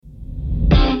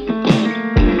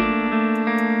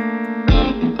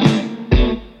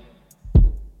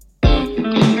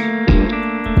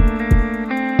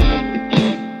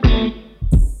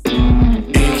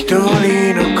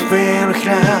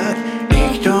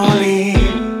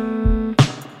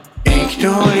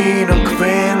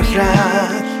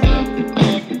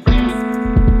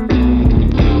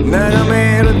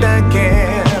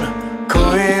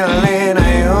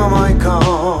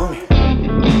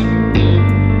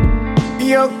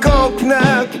予告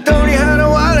なく取り払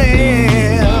われ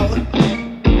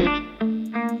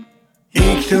行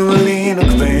き止まりの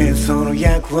壁その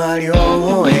役割を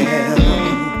終え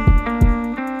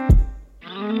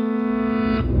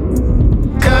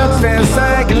かつて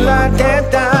遮られて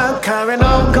た壁の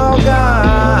向こうが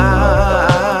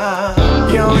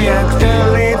ようやく照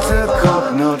りつくこ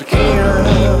とのできる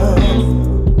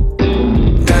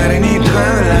誰にとら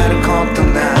れること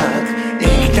なく行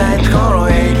きたいところ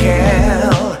へ行け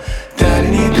誰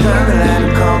にとられ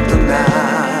ることな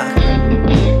く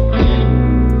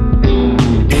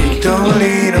行き止ま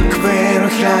りの壁の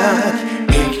開く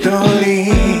行き止まり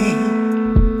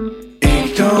の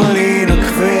壁の開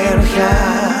く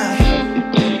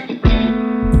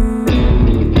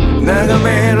眺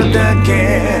めるだけ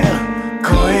超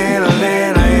えら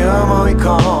れない思い恋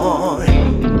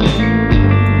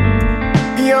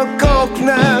予告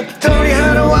なく取り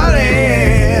払われ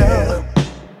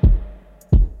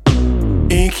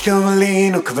行き止ま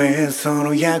りの壁そ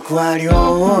の役割を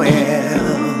終え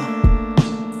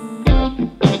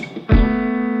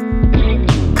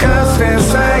かつて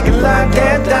遮られて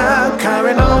た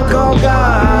壁の向こう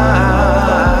が